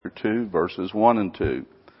chapter 2, verses 1 and 2.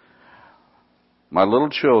 My little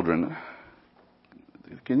children,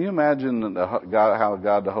 can you imagine how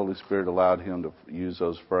God the Holy Spirit allowed him to use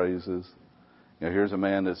those phrases? You know, here's a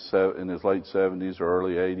man that's in his late 70s or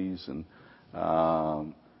early 80s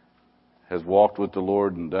and has walked with the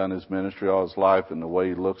Lord and done his ministry all his life, and the way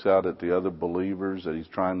he looks out at the other believers that he's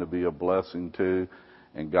trying to be a blessing to,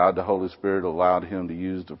 and God the Holy Spirit allowed him to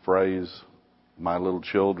use the phrase, my little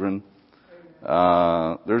children.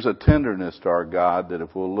 There's a tenderness to our God that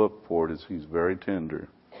if we'll look for it, he's very tender.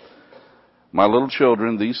 My little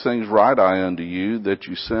children, these things write I unto you, that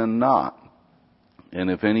you sin not. And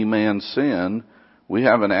if any man sin, we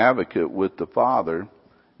have an advocate with the Father,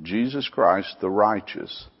 Jesus Christ the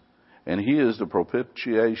righteous. And he is the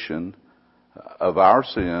propitiation of our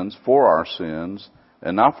sins, for our sins,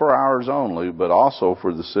 and not for ours only, but also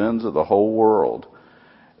for the sins of the whole world.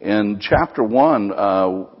 In chapter 1,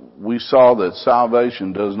 we saw that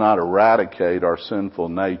salvation does not eradicate our sinful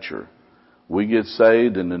nature. We get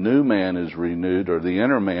saved and the new man is renewed, or the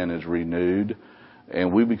inner man is renewed,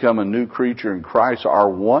 and we become a new creature in Christ. Our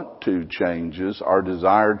want to changes, our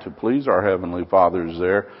desire to please our Heavenly Father is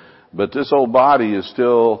there, but this old body is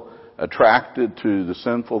still attracted to the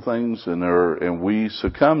sinful things, and we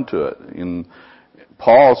succumb to it. And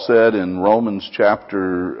Paul said in Romans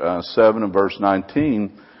chapter 7 and verse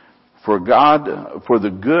 19, for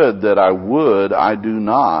the good that I would, I do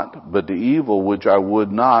not, but the evil which I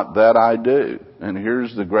would not, that I do. And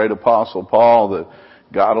here's the great apostle Paul that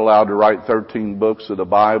God allowed to write 13 books of the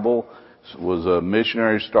Bible, was a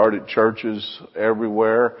missionary, started churches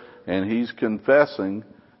everywhere, and he's confessing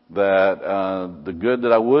that the good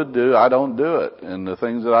that I would do, I don't do it. And the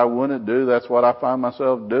things that I wouldn't do, that's what I find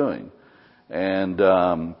myself doing.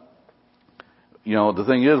 And, you know, the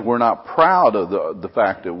thing is, we're not proud of the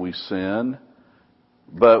fact that we sin,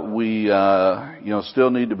 but we, still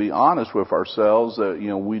need to be honest with ourselves that,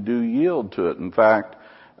 we do yield to it. In fact,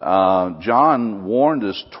 John warned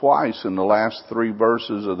us twice in the last 3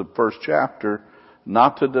 verses of the first chapter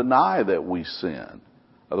not to deny that we sin.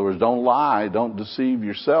 In other words, don't lie, don't deceive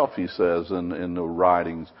yourself, he says in the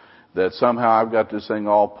writings, that somehow I've got this thing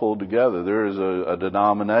all pulled together. There is a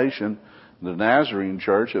denomination, the Nazarene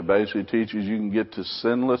Church, that basically teaches you can get to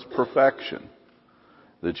sinless perfection,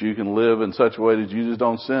 that you can live in such a way that you just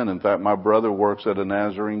don't sin. In fact, my brother works at a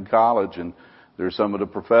Nazarene college, and there's some of the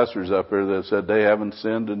professors up there that said they haven't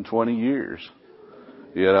sinned in 20 years.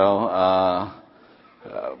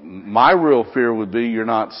 My real fear would be you're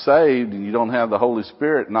not saved and you don't have the Holy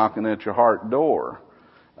Spirit knocking at your heart door.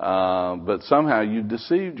 But somehow you've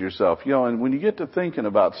deceived yourself. And when you get to thinking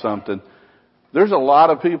about something, there's a lot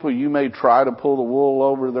of people you may try to pull the wool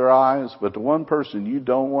over their eyes, but the one person you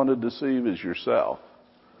don't want to deceive is yourself.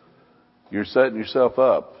 You're setting yourself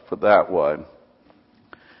up for that way.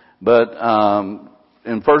 But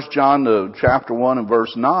in 1 John chapter 1 and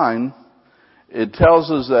verse 9, it tells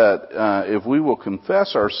us that if we will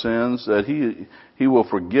confess our sins, that He will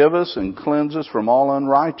forgive us and cleanse us from all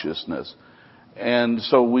unrighteousness. And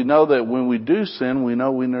so we know that when we do sin, we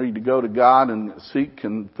know we need to go to God and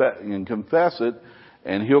confess it,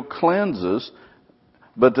 and He'll cleanse us.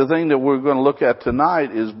 But the thing that we're going to look at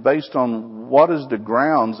tonight is based on what is the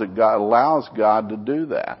grounds that God allows God to do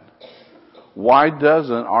that. Why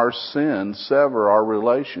doesn't our sin sever our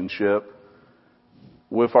relationship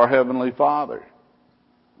with our Heavenly Father?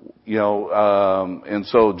 And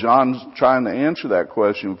so John's trying to answer that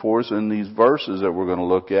question for us in these verses that we're going to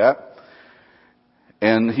look at.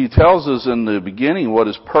 And he tells us in the beginning what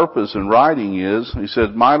his purpose in writing is. He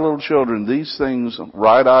said, my little children, these things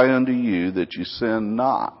write I unto you, that you sin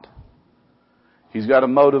not. He's got a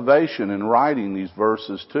motivation in writing these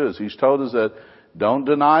verses to us. He's told us that don't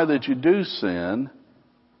deny that you do sin.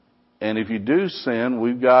 And if you do sin,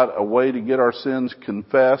 we've got a way to get our sins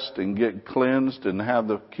confessed and get cleansed and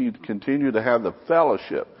continue to have the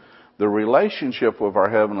fellowship. The relationship with our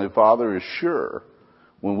Heavenly Father is sure.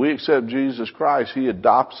 When we accept Jesus Christ, He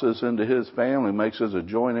adopts us into His family, makes us a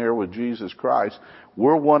joint heir with Jesus Christ.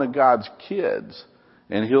 We're one of God's kids,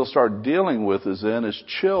 and He'll start dealing with us then as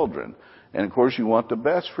children. And of course, you want the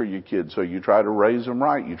best for your kids, so you try to raise them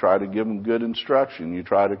right. You try to give them good instruction. You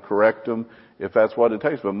try to correct them if that's what it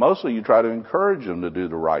takes. But mostly you try to encourage them to do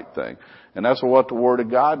the right thing. And that's what the Word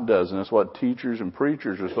of God does, and that's what teachers and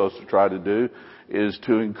preachers are supposed to try to do, is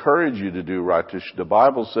to encourage you to do right. The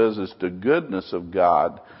Bible says it's the goodness of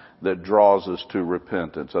God that draws us to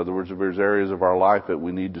repentance. In other words, if there's areas of our life that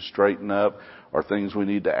we need to straighten up or things we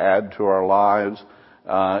need to add to our lives,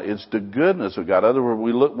 it's the goodness of God. In other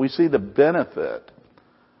words, we see the benefit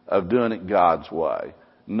of doing it God's way,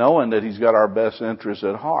 knowing that He's got our best interests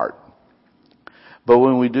at heart. But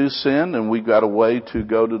when we do sin, then we've got a way to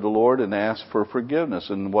go to the Lord and ask for forgiveness.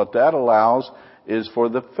 And what that allows is for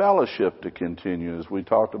the fellowship to continue. As we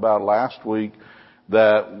talked about last week,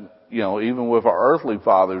 that, even with our earthly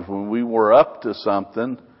fathers, when we were up to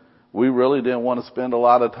something, we really didn't want to spend a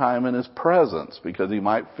lot of time in His presence because He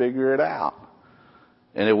might figure it out.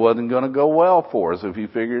 And it wasn't going to go well for us if He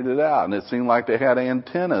figured it out. And it seemed like they had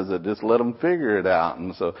antennas that just let them figure it out.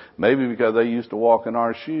 And so maybe because they used to walk in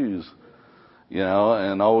our shoes,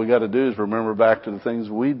 and all we got to do is remember back to the things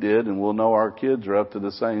we did, and we'll know our kids are up to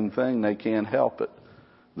the same thing. They can't help it.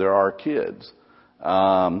 They're our kids.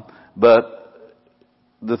 But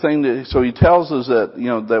the thing so He tells us that,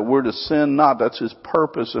 that we're to sin not. That's His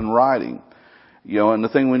purpose in writing. And the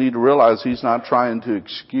thing we need to realize, He's not trying to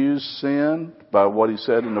excuse sin by what He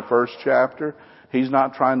said in the first chapter. He's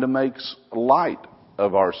not trying to make light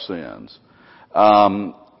of our sins.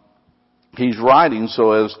 He's writing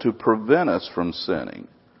so as to prevent us from sinning.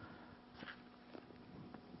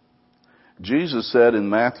 Jesus said in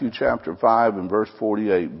Matthew chapter 5 and verse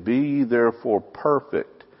 48, "Be ye therefore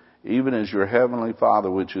perfect, even as your heavenly Father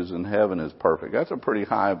which is in heaven is perfect." That's a pretty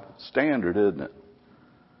high standard, isn't it?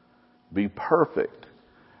 Be perfect.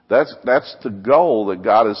 That's the goal that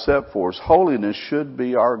God has set for us. Holiness should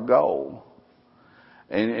be our goal.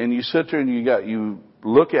 And you sit there and you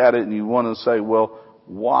look at it and you want to say, well,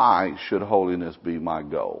 why should holiness be my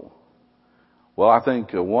goal? Well, I think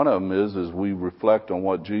one of them is we reflect on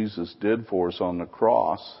what Jesus did for us on the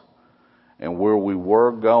cross and where we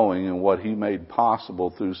were going and what He made possible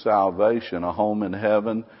through salvation, a home in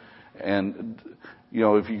heaven. And,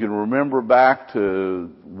 if you can remember back to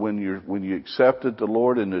when you accepted the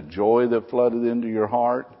Lord and the joy that flooded into your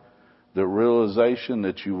heart, the realization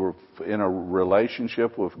that you were in a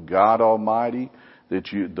relationship with God Almighty,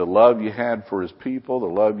 the love you had for His people, the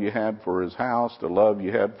love you had for His house, the love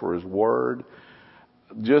you had for His Word,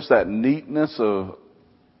 just that neatness of,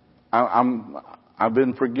 I've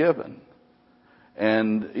been forgiven.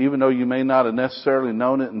 And even though you may not have necessarily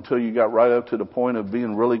known it until you got right up to the point of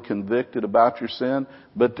being really convicted about your sin,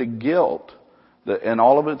 but the guilt, and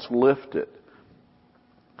all of it's lifted.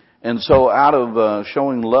 And so out of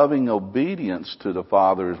showing loving obedience to the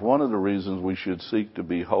Father is one of the reasons we should seek to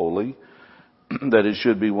be holy, that it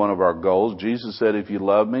should be one of our goals. Jesus said, "If you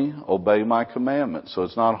love me, obey my commandments." So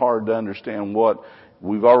it's not hard to understand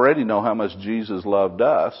we've already know how much Jesus loved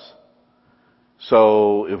us.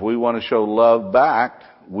 So if we want to show love back,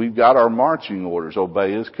 we've got our marching orders.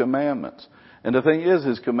 Obey His commandments. And the thing is,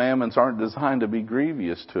 His commandments aren't designed to be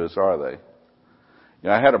grievous to us, are they?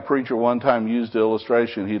 I had a preacher one time use the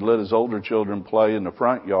illustration. He'd let his older children play in the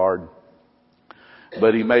front yard,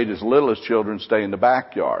 but he made his littlest children stay in the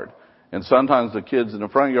backyard. And sometimes the kids in the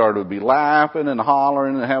front yard would be laughing and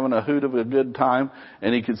hollering and having a hoot of a good time,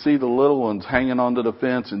 and he could see the little ones hanging onto the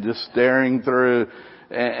fence and just staring through.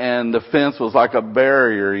 And the fence was like a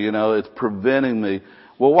barrier, it's preventing me.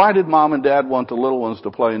 Well, why did Mom and Dad want the little ones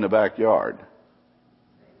to play in the backyard?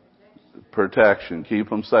 Protection. Keep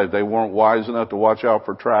them safe. They weren't wise enough to watch out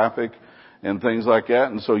for traffic and things like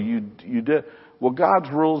that. And so you did. Well, God's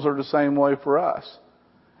rules are the same way for us.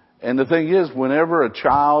 And the thing is, whenever a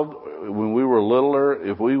child, when we were littler,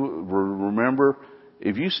 if we remember,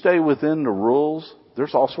 if you stay within the rules,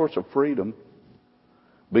 there's all sorts of freedom.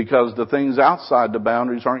 Because the things outside the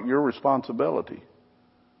boundaries aren't your responsibility.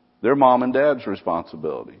 They're Mom and Dad's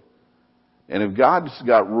responsibility. And if God's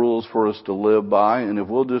got rules for us to live by, and if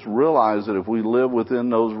we'll just realize that if we live within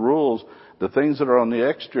those rules, the things that are on the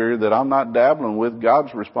exterior that I'm not dabbling with,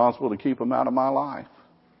 God's responsible to keep them out of my life.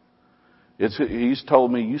 He's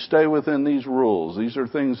told me, you stay within these rules. These are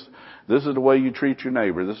things, this is the way you treat your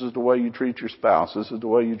neighbor. This is the way you treat your spouse. This is the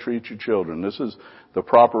way you treat your children. This is the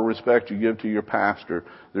proper respect you give to your pastor.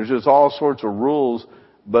 There's just all sorts of rules,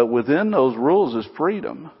 but within those rules is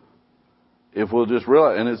freedom. If we'll just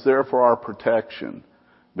realize, and it's there for our protection,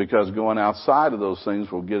 because going outside of those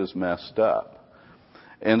things will get us messed up.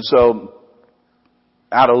 And so,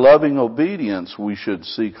 out of loving obedience, we should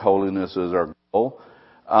seek holiness as our goal.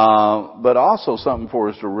 But also something for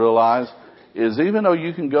us to realize is even though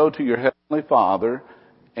you can go to your Heavenly Father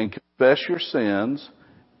and confess your sins,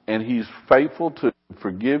 and He's faithful to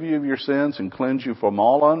forgive you of your sins and cleanse you from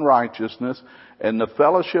all unrighteousness, and the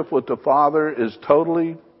fellowship with the Father is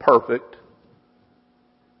totally perfect,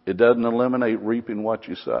 it doesn't eliminate reaping what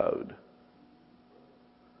you sowed.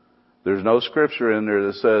 There's no scripture in there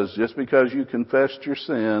that says just because you confessed your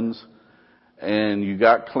sins and you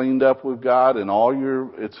got cleaned up with God and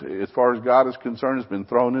as far as God is concerned, it's been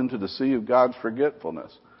thrown into the sea of God's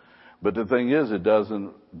forgetfulness. But the thing is, it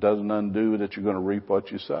doesn't undo that you're going to reap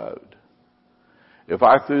what you sowed. If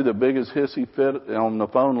I threw the biggest hissy fit on the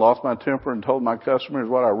phone, lost my temper, and told my customers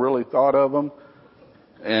what I really thought of them,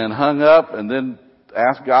 and hung up, and then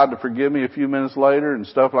asked God to forgive me a few minutes later and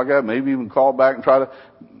stuff like that, maybe even call back and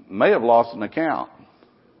may have lost an account.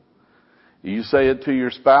 You say it to your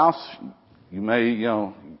spouse, you may,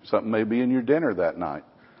 something may be in your dinner that night.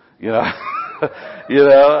 You're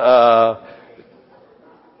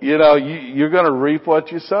going to reap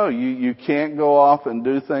what you sow. You can't go off and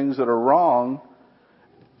do things that are wrong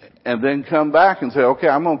and then come back and say, okay,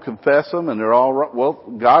 I'm going to confess them and they're all right. Well,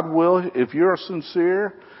 God will, if you're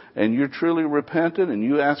sincere and you're truly repentant and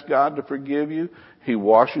you ask God to forgive you, He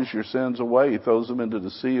washes your sins away. He throws them into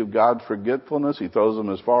the sea of God's forgetfulness. He throws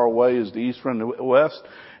them as far away as the east from the west.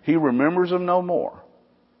 He remembers them no more.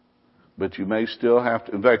 But you may still have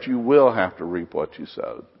to, in fact, you will have to reap what you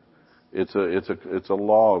sowed. It's a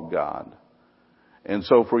law of God. And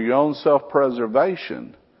so for your own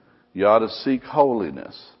self-preservation, you ought to seek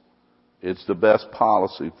holiness. It's the best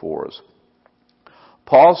policy for us.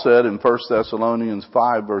 Paul said in 1 Thessalonians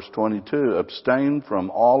 5 verse 22, abstain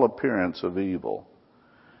from all appearance of evil.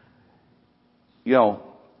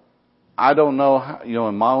 I don't know,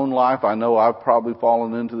 in my own life, I know I've probably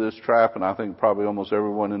fallen into this trap, and I think probably almost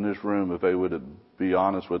everyone in this room, if they would be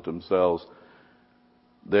honest with themselves,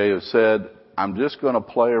 they have said, I'm just going to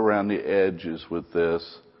play around the edges with this.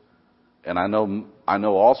 And I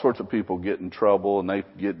know all sorts of people get in trouble and they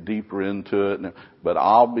get deeper into it, but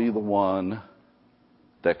I'll be the one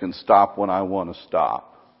that can stop when I want to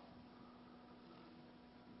stop.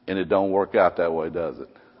 And it don't work out that way, does it?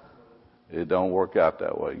 It don't work out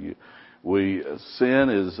that way. Sin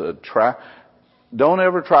is a trap. Don't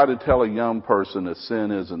ever try to tell a young person that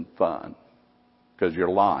sin isn't fun, because you're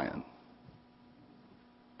lying.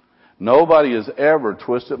 Nobody has ever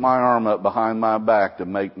twisted my arm up behind my back to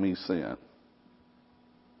make me sin.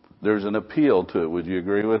 There's an appeal to it. Would you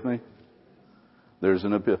agree with me? There's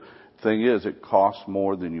an appeal. Thing is, it costs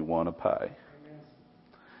more than you want to pay.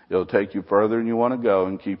 It'll take you further than you want to go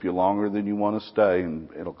and keep you longer than you want to stay, and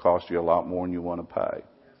it'll cost you a lot more than you want to pay.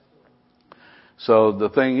 So the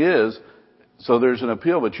thing is, there's an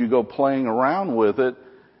appeal, but you go playing around with it,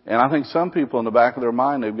 and I think some people in the back of their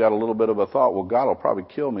mind, they've got a little bit of a thought, well, God will probably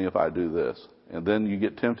kill me if I do this. And then you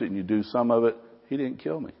get tempted and you do some of it. He didn't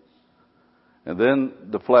kill me. And then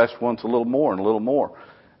the flesh wants a little more and a little more.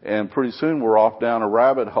 And pretty soon we're off down a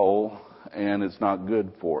rabbit hole, and it's not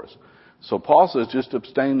good for us. So Paul says just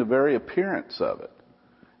abstain the very appearance of it.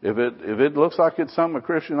 If it looks like it's something a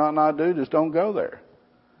Christian ought not do, just don't go there.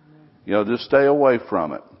 Just stay away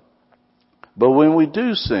from it. But when we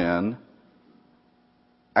do sin,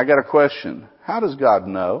 I got a question. How does God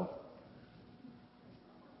know?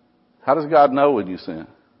 How does God know when you sin?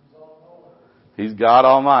 He's God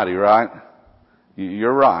Almighty, right?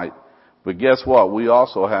 You're right. But guess what? We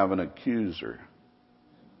also have an accuser.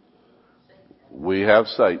 We have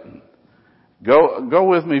Satan. Go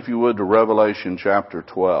with me, if you would, to Revelation chapter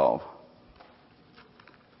 12.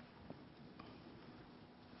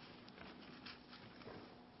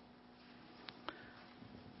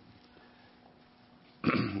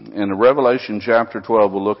 In Revelation chapter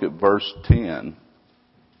 12, we'll look at verse 10.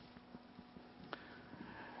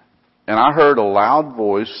 And I heard a loud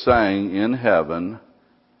voice saying in heaven,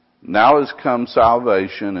 now is come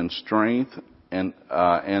salvation and strength and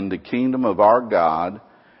the kingdom of our God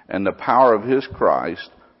and the power of His Christ,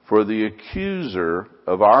 for the accuser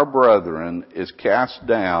of our brethren is cast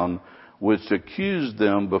down, which accused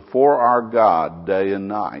them before our God day and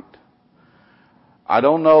night. I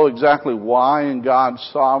don't know exactly why in God's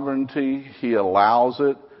sovereignty He allows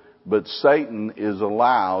it, but Satan is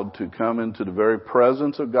allowed to come into the very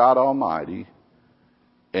presence of God Almighty,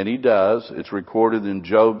 and he does. It's recorded in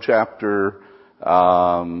Job chapter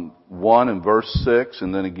 1 and verse 6,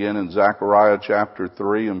 and then again in Zechariah chapter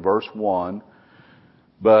 3 and verse 1.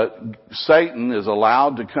 But Satan is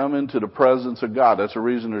allowed to come into the presence of God. That's the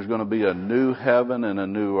reason there's going to be a new heaven and a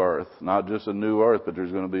new earth. Not just a new earth, but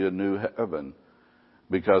there's going to be a new heaven,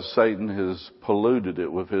 because Satan has polluted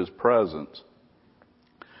it with his presence.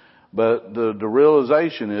 But the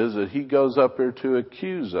realization is that he goes up there to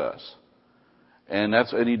accuse us. And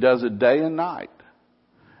he does it day and night.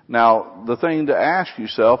 Now, the thing to ask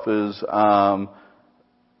yourself is,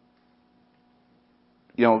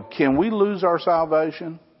 can we lose our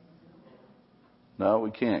salvation? No,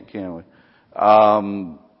 we can't, can we?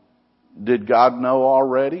 Did God know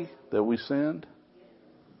already that we sinned?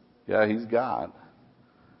 Yeah, He's God.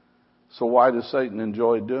 So why does Satan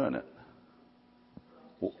enjoy doing it?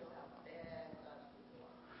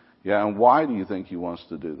 Yeah, and why do you think he wants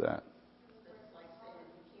to do that?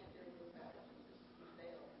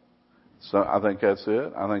 So I think that's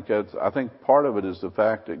it. I think part of it is the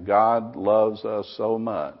fact that God loves us so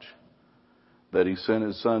much that He sent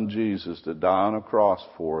His Son Jesus to die on a cross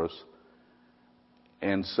for us.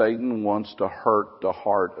 And Satan wants to hurt the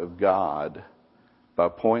heart of God by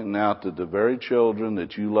pointing out that the very children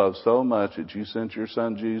that you love so much that you sent your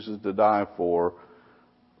Son Jesus to die for,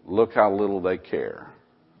 look how little they care.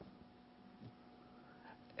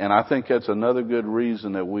 And I think that's another good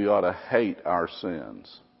reason that we ought to hate our sins.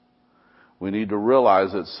 We need to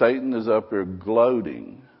realize that Satan is up there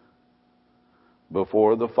gloating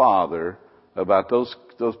before the Father about those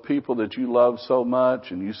people that you love so much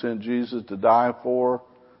and you sent Jesus to die for.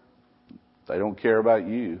 They don't care about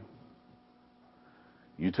you.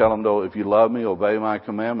 You tell them, though, if you love me, obey my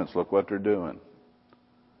commandments. Look what they're doing.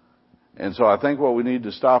 And so I think what we need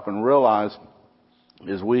to stop and realize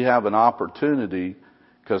is we have an opportunity,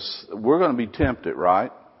 because we're going to be tempted,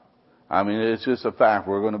 right? I mean, it's just a fact.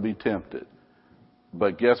 We're going to be tempted.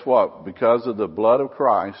 But guess what? Because of the blood of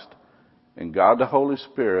Christ and God the Holy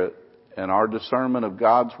Spirit and our discernment of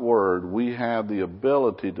God's Word, we have the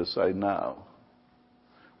ability to say no.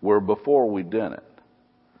 Where before we didn't.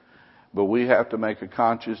 But we have to make a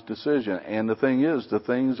conscious decision. And the thing is, the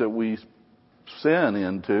things that we sin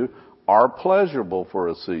into are pleasurable for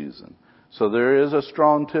a season. So there is a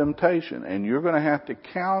strong temptation. And you're going to have to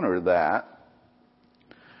counter that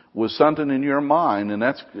with something in your mind. And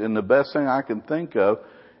the best thing I can think of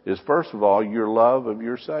is, first of all, your love of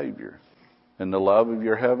your Savior. And the love of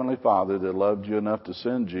your Heavenly Father that loved you enough to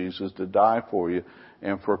send Jesus to die for you.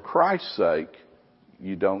 And for Christ's sake,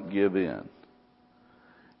 you don't give in.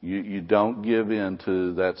 You don't give in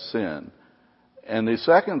to that sin. And the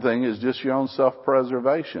second thing is just your own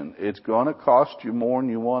self-preservation. It's going to cost you more than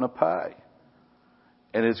you want to pay.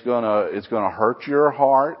 And it's going to hurt your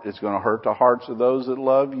heart. It's going to hurt the hearts of those that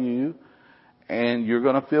love you. And you're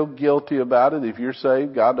going to feel guilty about it. If you're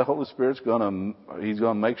saved, God the Holy Spirit's He's going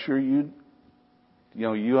to make sure you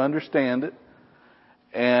understand it.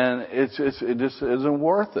 And it just isn't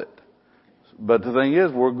worth it. But the thing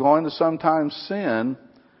is, we're going to sometimes sin,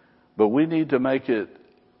 but we need to make it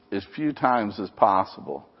as few times as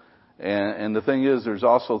possible. And the thing is, there's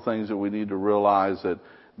also things that we need to realize that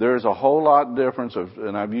there's a whole lot difference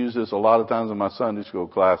and I've used this a lot of times in my Sunday school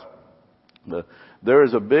class, but there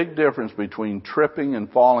is a big difference between tripping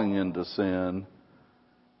and falling into sin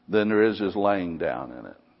than there is just laying down in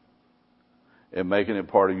it and making it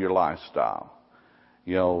part of your lifestyle.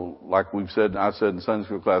 You know, like I said in Sunday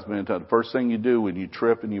school class many times, the first thing you do when you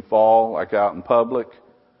trip and you fall, like out in public,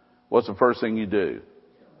 what's the first thing you do?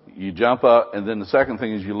 You jump up, and then the second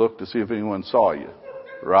thing is you look to see if anyone saw you.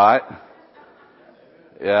 Right?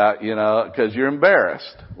 Yeah, because you're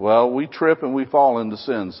embarrassed. Well, we trip and we fall into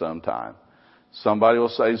sin sometime. Somebody will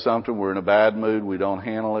say something, we're in a bad mood, we don't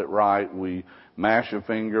handle it right, we mash a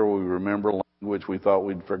finger, we remember language we thought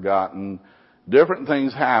we'd forgotten. Different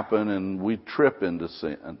things happen and we trip into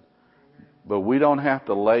sin. But we don't have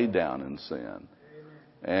to lay down in sin.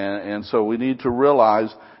 And so we need to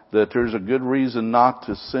realize that there's a good reason not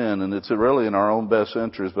to sin, and it's really in our own best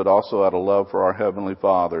interest, but also out of love for our Heavenly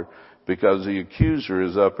Father, because the accuser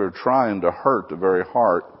is up there trying to hurt the very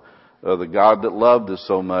heart of the God that loved us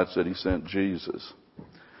so much that He sent Jesus.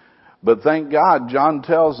 But thank God, John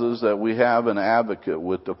tells us that we have an advocate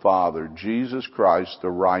with the Father, Jesus Christ the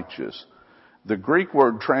righteous. The Greek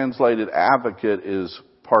word translated advocate is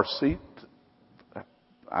parsit.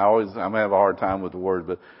 I'm having a hard time with the word,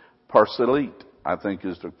 but parsilete, I think,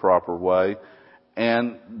 is the proper way.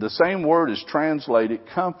 And the same word is translated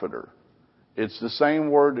comforter. It's the same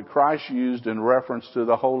word that Christ used in reference to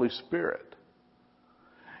the Holy Spirit.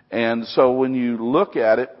 And so when you look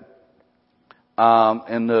at it,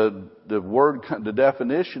 and the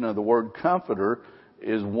definition of the word comforter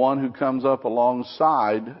is one who comes up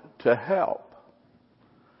alongside to help.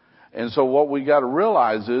 And so what we got to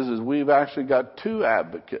realize is we've actually got two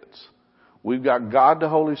advocates. We've got God the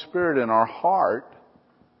Holy Spirit in our heart,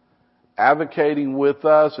 advocating with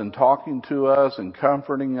us and talking to us and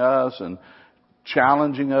comforting us and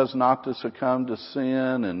challenging us not to succumb to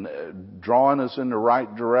sin and drawing us in the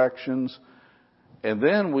right directions. And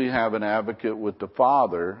then we have an advocate with the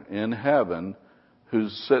Father in heaven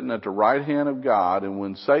who's sitting at the right hand of God. And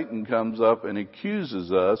when Satan comes up and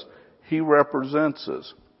accuses us, he represents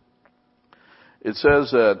us. It says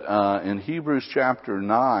that in Hebrews chapter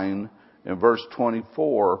 9 and verse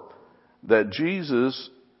 24 that Jesus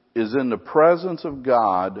is in the presence of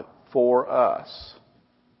God for us.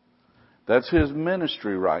 That's His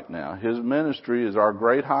ministry right now. His ministry is our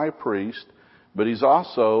great high priest, but He's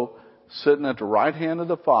also sitting at the right hand of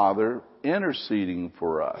the Father interceding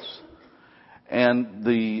for us. And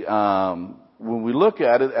when we look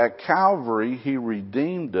at it, at Calvary, He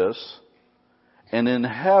redeemed us, and in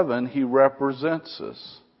heaven, He represents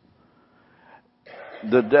us.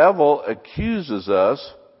 The devil accuses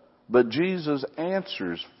us, but Jesus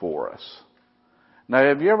answers for us. Now,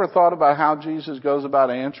 have you ever thought about how Jesus goes about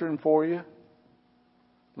answering for you?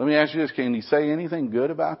 Let me ask you this. Can He say anything good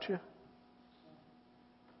about you?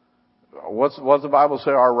 What's the Bible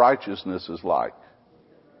say our righteousness is like?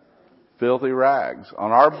 Filthy rags.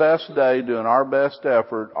 On our best day, doing our best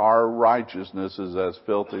effort, our righteousness is as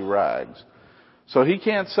filthy rags. So He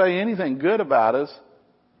can't say anything good about us,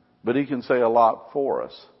 but He can say a lot for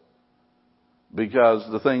us. Because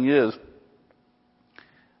the thing is,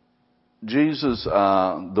 Jesus,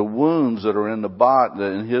 the wounds that are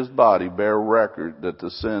in His body bear record that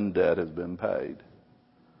the sin debt has been paid.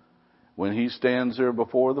 When He stands there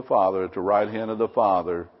before the Father, at the right hand of the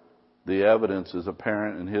Father, the evidence is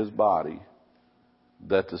apparent in His body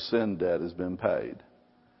that the sin debt has been paid.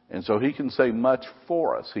 And so He can say much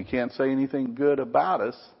for us. He can't say anything good about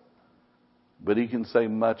us, but He can say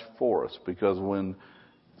much for us. Because when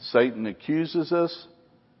Satan accuses us,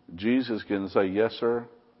 Jesus can say, yes, sir,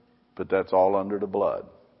 but that's all under the blood.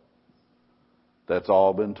 That's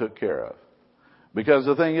all been took care of. Because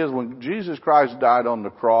the thing is, when Jesus Christ died on the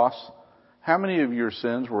cross, how many of your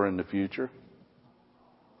sins were in the future?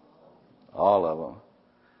 All of them.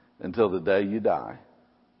 Until the day you die.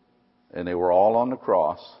 And they were all on the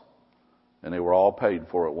cross. And they were all paid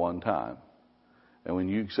for at one time. And when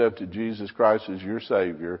you accepted Jesus Christ as your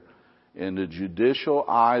Savior, in the judicial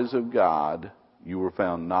eyes of God, you were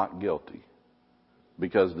found not guilty.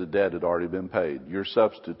 Because the debt had already been paid. Your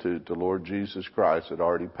substitute, the Lord Jesus Christ, had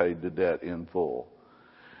already paid the debt in full.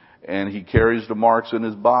 And He carries the marks in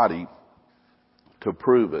His body to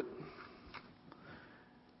prove it.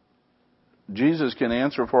 Jesus can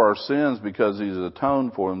answer for our sins because He's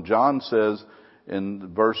atoned for them. John says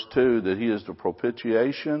in verse 2 that He is the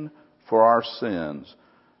propitiation for our sins.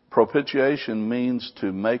 Propitiation means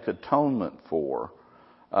to make atonement for.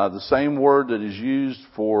 The same word that is used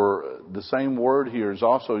the same word here is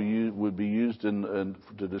also would be used to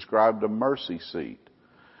describe the mercy seat.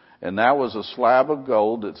 And that was a slab of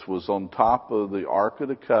gold that was on top of the Ark of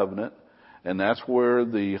the Covenant. And that's where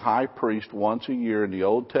the high priest once a year in the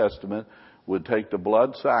Old Testament would take the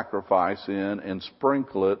blood sacrifice in and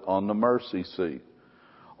sprinkle it on the mercy seat.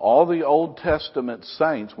 All the Old Testament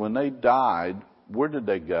saints, when they died, where did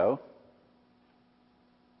they go?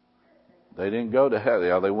 They didn't go to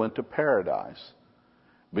heaven. They went to paradise.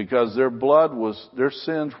 Because their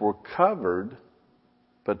sins were covered,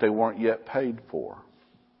 but they weren't yet paid for.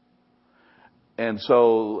 And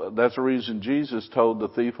so that's the reason Jesus told the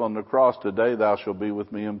thief on the cross, today thou shalt be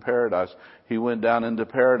with me in paradise. He went down into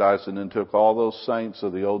paradise and then took all those saints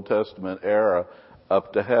of the Old Testament era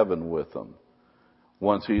up to heaven with them.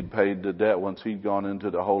 Once He'd paid the debt, once He'd gone into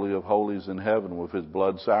the Holy of Holies in heaven with His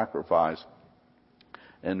blood sacrifice,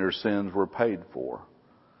 and their sins were paid for.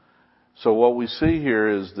 So what we see here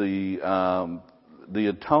is the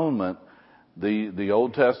atonement. The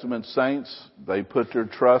Old Testament saints, they put their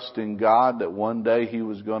trust in God that one day He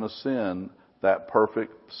was going to send that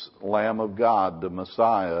perfect Lamb of God, the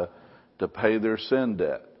Messiah, to pay their sin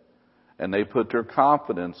debt. And they put their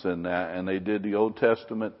confidence in that, and they did the Old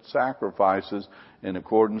Testament sacrifices in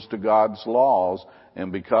accordance to God's laws.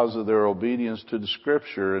 And because of their obedience to the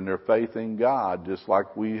Scripture and their faith in God, just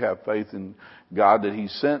like we have faith in God that He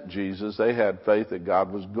sent Jesus, they had faith that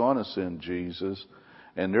God was going to send Jesus,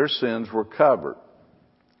 and their sins were covered.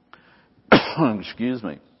 Excuse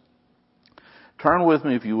me. Turn with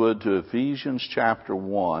me, if you would, to Ephesians chapter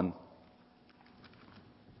 1.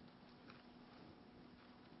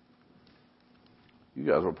 You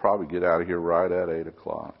guys will probably get out of here right at 8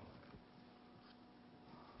 o'clock.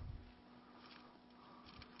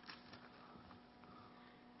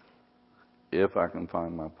 If I can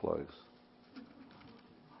find my place.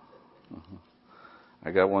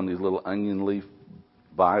 I got one of these little onion leaf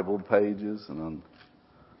Bible pages, and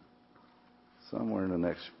somewhere in the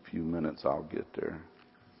next few minutes I'll get there.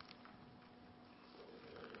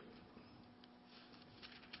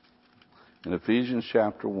 In Ephesians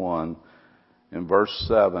chapter 1, in verse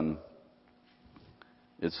 7,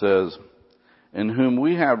 it says, in whom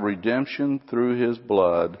we have redemption through His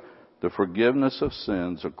blood, the forgiveness of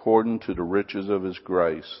sins according to the riches of His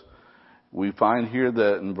grace. We find here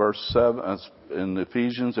that in verse 7, in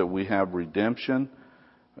Ephesians, that we have redemption.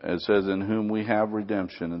 It says, in whom we have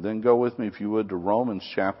redemption. And then go with me, if you would, to Romans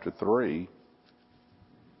chapter 3.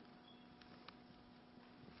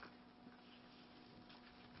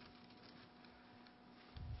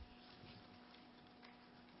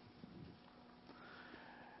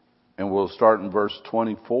 And we'll start in verse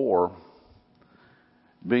 24.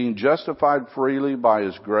 Being justified freely by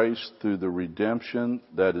His grace through the redemption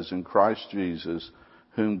that is in Christ Jesus,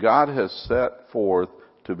 whom God has set forth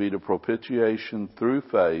to be the propitiation through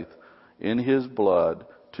faith in His blood,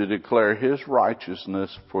 to declare His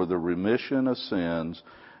righteousness for the remission of sins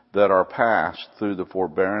that are past through the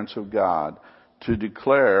forbearance of God, to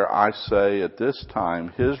declare, I say, at this time,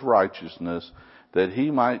 His righteousness, that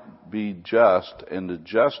He might be just and the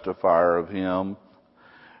justifier of him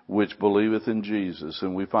which believeth in Jesus.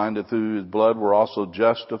 And we find that through His blood we're also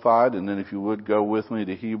justified. And then if you would go with me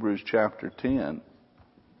to Hebrews chapter 10.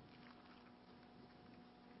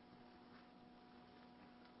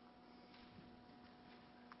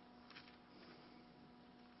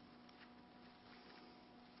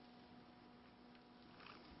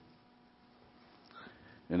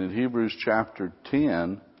 And in Hebrews chapter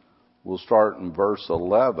 10, we'll start in verse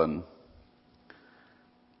 11.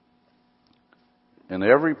 And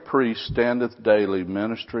every priest standeth daily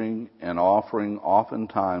ministering and offering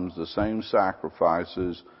oftentimes the same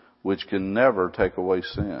sacrifices which can never take away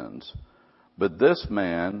sins. But this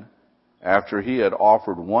man, after he had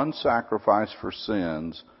offered one sacrifice for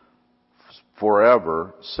sins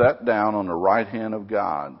forever, sat down on the right hand of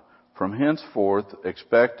God, from henceforth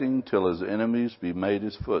expecting till his enemies be made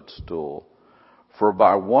his footstool. For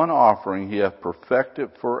by one offering he hath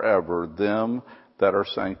perfected forever them that are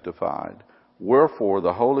sanctified. Wherefore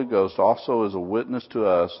the Holy Ghost also is a witness to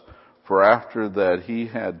us, for after that he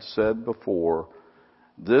had said before,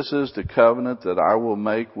 This is the covenant that I will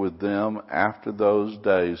make with them after those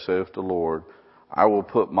days, saith the Lord. I will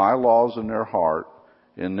put my laws in their heart,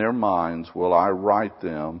 in their minds will I write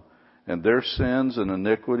them, and their sins and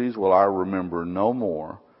iniquities will I remember no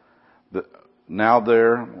more.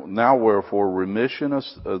 Now wherefore remission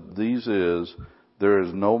of these is, there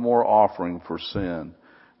is no more offering for sin.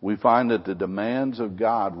 We find that the demands of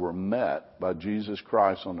God were met by Jesus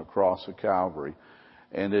Christ on the cross of Calvary,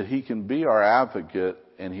 and that He can be our advocate.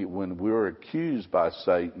 And when we're accused by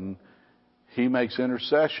Satan, He makes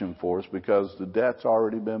intercession for us because the debt's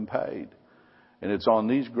already been paid. And it's on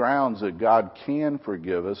these grounds that God can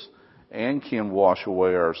forgive us and can wash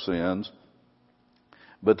away our sins.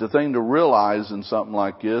 But the thing to realize in something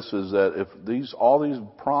like this is that if all these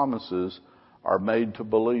promises are made to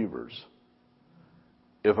believers,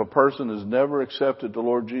 if a person has never accepted the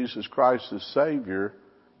Lord Jesus Christ as Savior,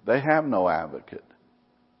 they have no advocate.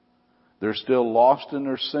 They're still lost in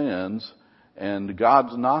their sins, and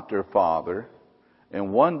God's not their Father.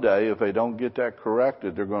 And one day, if they don't get that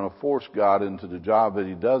corrected, they're going to force God into the job that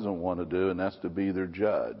He doesn't want to do, and that's to be their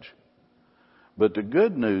judge. But the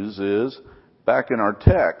good news is, back in our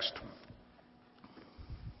text,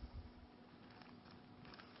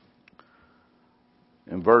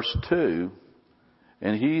 in verse 2,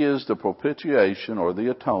 and He is the propitiation or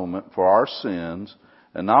the atonement for our sins,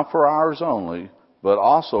 and not for ours only, but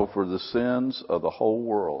also for the sins of the whole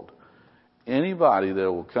world. Anybody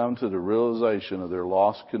that will come to the realization of their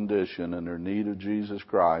lost condition and their need of Jesus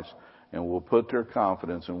Christ and will put their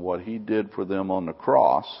confidence in what He did for them on the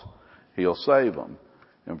cross, He'll save them.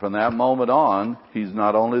 And from that moment on, He's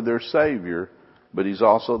not only their Savior, but He's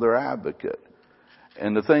also their advocate.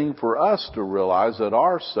 And the thing for us to realize that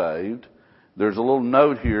are saved, there's a little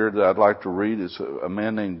note here that I'd like to read. It's a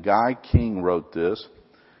man named Guy King wrote this.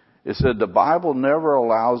 It said, the Bible never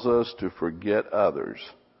allows us to forget others.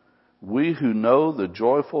 We who know the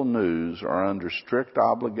joyful news are under strict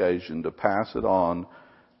obligation to pass it on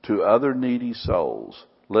to other needy souls.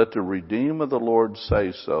 Let the redeemed of the Lord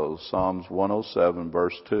say so. Psalms 107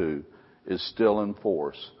 verse 2 is still in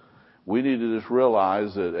force. We need to just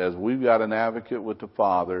realize that as we've got an advocate with the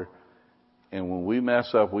Father, and when we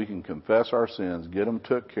mess up, we can confess our sins, get them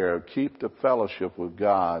took care of, keep the fellowship with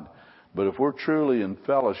God. But if we're truly in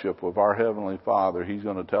fellowship with our Heavenly Father, He's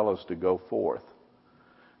going to tell us to go forth,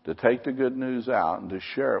 to take the good news out and to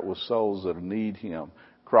share it with souls that need Him.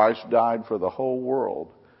 Christ died for the whole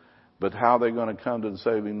world. But how are they going to come to the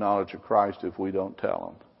saving knowledge of Christ if we don't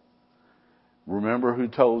tell them? Remember who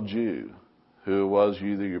told you, who it was,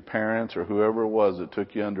 either your parents or whoever it was that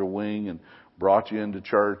took you under wing and brought you into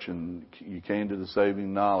church and you came to the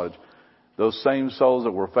saving knowledge. Those same souls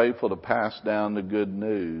that were faithful to pass down the good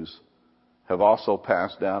news have also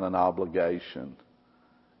passed down an obligation.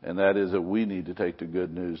 And that is that we need to take the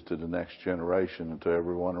good news to the next generation and to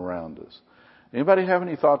everyone around us. Anybody have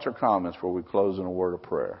any thoughts or comments before we close in a word of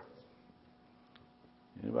prayer?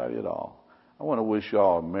 Anybody at all? I want to wish you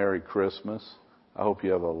all a Merry Christmas. I hope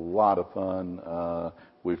you have a lot of fun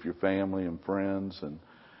with your family and friends, and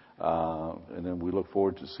then we look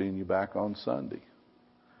forward to seeing you back on Sunday.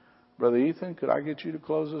 Brother Ethan, could I get you to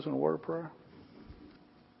close us in a word of prayer?